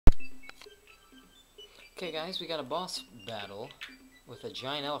Okay guys, we got a boss battle with a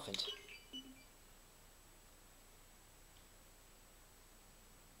giant elephant.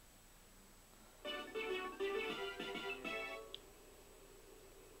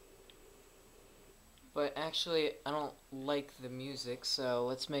 But actually, I don't like the music, so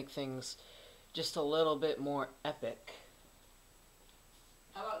let's make things just a little bit more epic.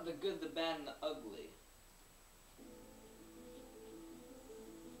 How about the good, the bad, and the ugly?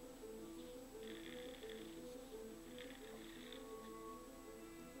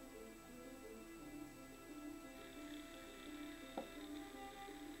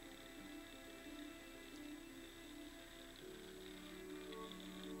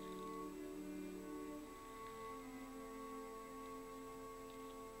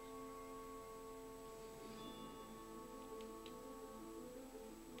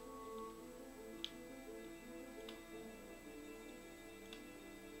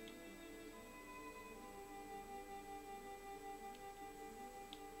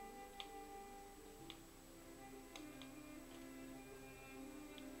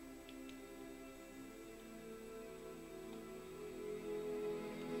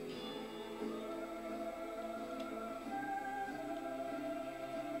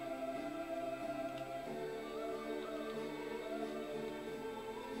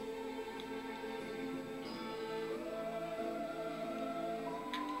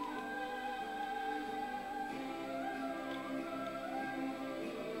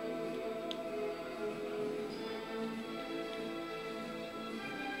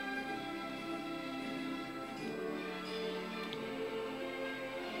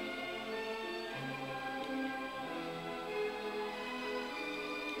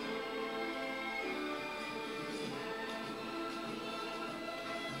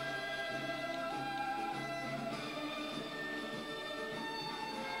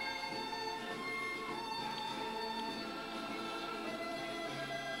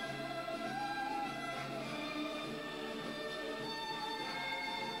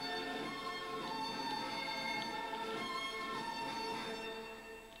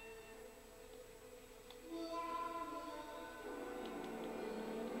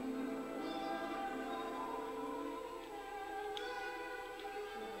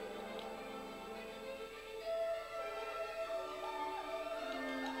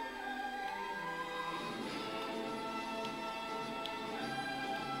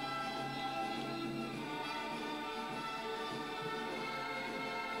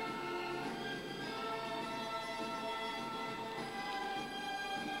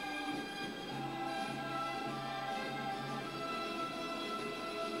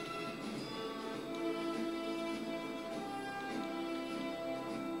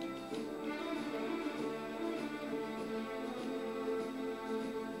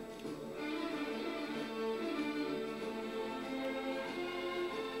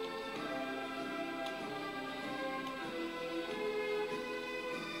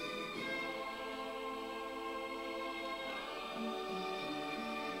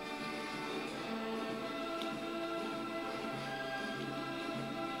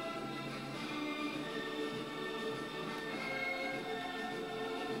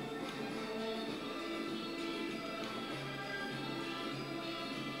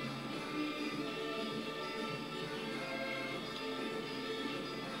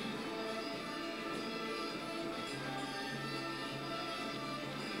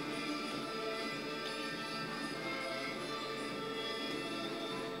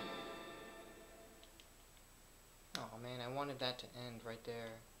 Oh man, I wanted that to end right there.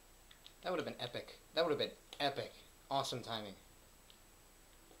 That would have been epic. That would have been epic. Awesome timing.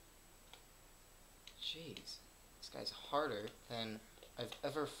 Jeez. This guy's harder than I've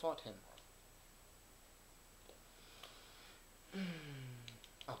ever fought him.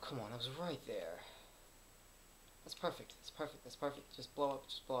 Oh, come on. I was right there. That's perfect. That's perfect. That's perfect. Just blow up.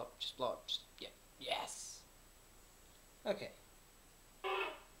 Just blow up. Just blow up. Just, yeah. Yes! Okay.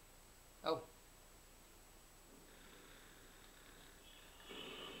 Oh.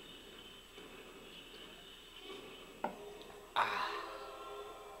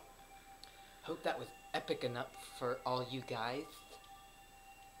 Hope that was epic enough for all you guys.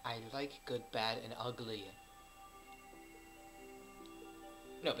 I like good, bad, and ugly.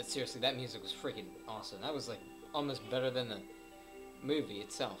 No, but seriously, that music was freaking awesome. That was like almost better than the movie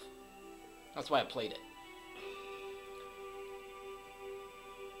itself. That's why I played it.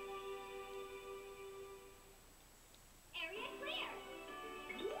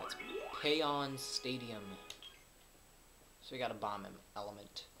 That's Paon Stadium. So we got a bomb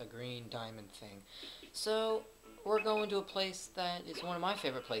element, a green diamond thing. So We're going to a place that is one of my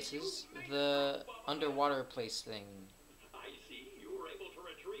favorite places, the underwater place thing. I see you were able to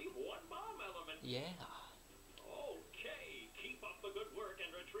retrieve one bomb element. Yeah. Okay, keep up the good work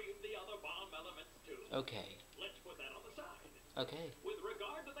and retrieve the other bomb elements too. Okay. Let's put that on the side. Okay. With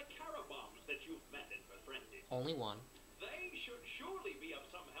regard to the carabombs that you've met and befriended, Only one. they should surely be of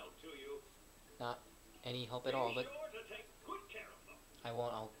some help to you. Not any help at all, but Be sure to take good care of them. I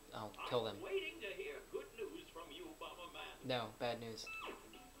won't. I'll kill them. I'm waiting to hear good news from you, Bomberman. No, bad news.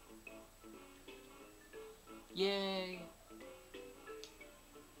 Yay!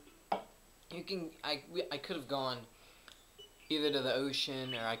 You can. I could have gone either to the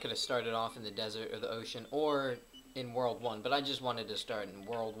ocean, or I could have started off in the desert or the ocean, or in World 1. But I just wanted to start in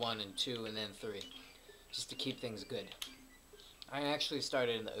World 1 and 2 and then 3, just to keep things good. I actually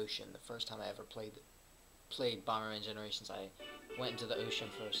started in the ocean. The first time I ever played Bomberman Generations, I went into the ocean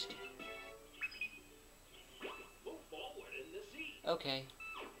first. Move forward in the sea. Okay.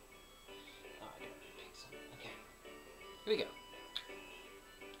 Oh, I gotta pick some. Okay. Here we go.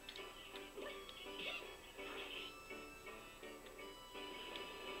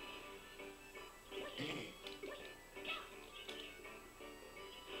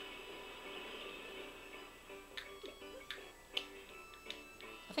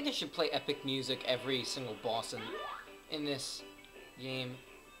 I think I should play epic music every single boss in this game.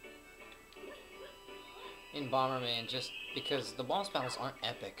 In Bomberman, just because the boss battles aren't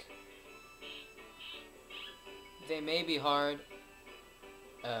epic. They may be hard.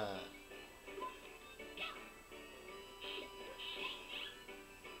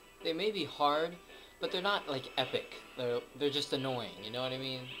 They may be hard, but they're not like epic. They're just annoying. You know what I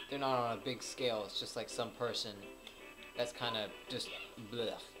mean? They're not on a big scale. It's just like some person that's kind of just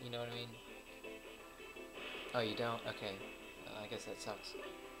bleh. You know what I mean? Oh, you don't? Okay. I guess that sucks.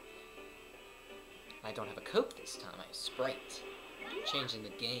 I don't have a Coke this time. I have Sprite. Changing the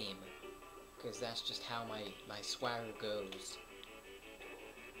game. Because that's just how my swagger goes.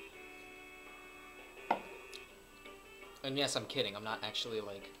 And yes, I'm kidding. I'm not actually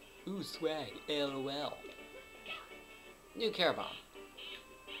like, ooh, swag, LOL. New Carabomb.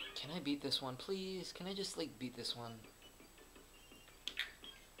 Can I beat this one, please? Can I just, like, beat this one?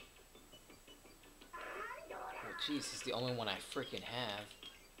 Oh, jeez, he's the only one I freaking have.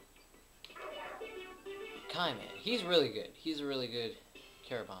 Kai Man. He's really good. He's a really good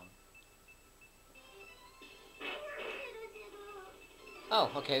Carabomb. Oh,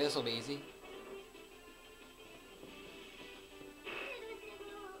 okay, this will be easy.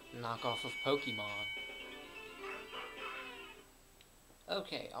 Knockoff of Pokemon.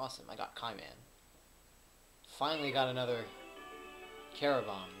 Okay, awesome. I got Kai Man. Finally got another Carabomb.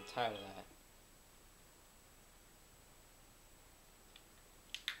 I'm tired of that.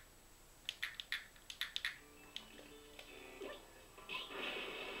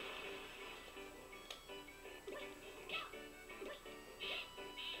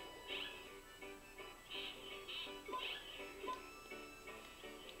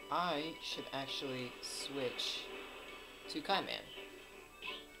 I should actually switch to Kai Man.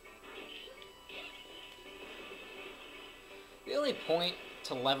 The only point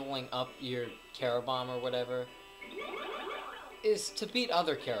to leveling up your Carabomb or whatever is to beat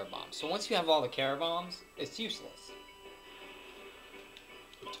other Carabombs. So once you have all the Carabombs, it's useless.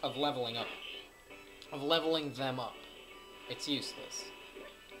 Of leveling them up. It's useless.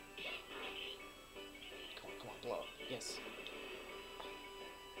 Come on, blow up. Yes.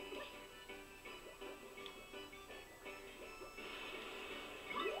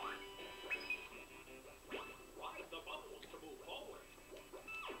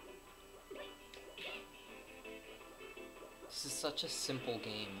 This is such a simple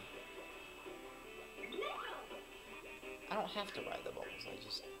game. I don't have to ride the bubbles, I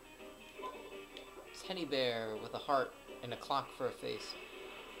just... Teddy bear with a heart and a clock for a face.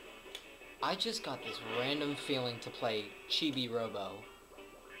 I just got this random feeling to play Chibi Robo.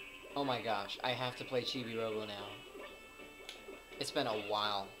 Oh my gosh, I have to play Chibi Robo now. It's been a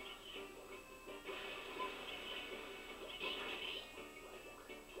while.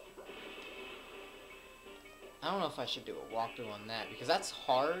 I don't know if I should do a walkthrough on that, because that's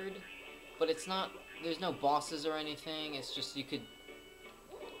hard, but it's not, there's no bosses or anything, it's just you could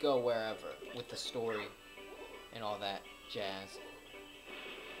go wherever with the story and all that jazz.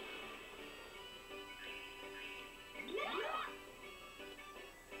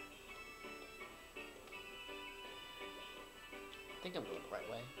 I think I'm going the right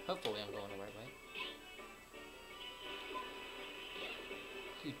way. Hopefully I'm going the right way.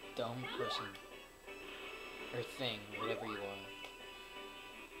 You dumb person. Or thing, whatever you are.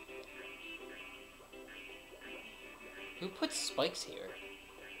 Who put spikes here?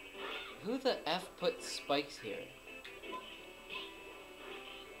 Who the F put spikes here?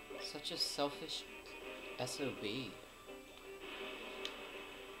 Such a selfish SOB.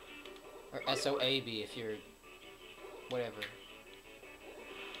 Or SOAB if you're... whatever.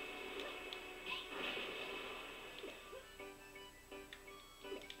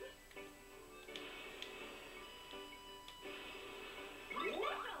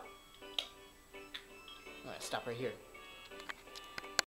 Alright, stop right here.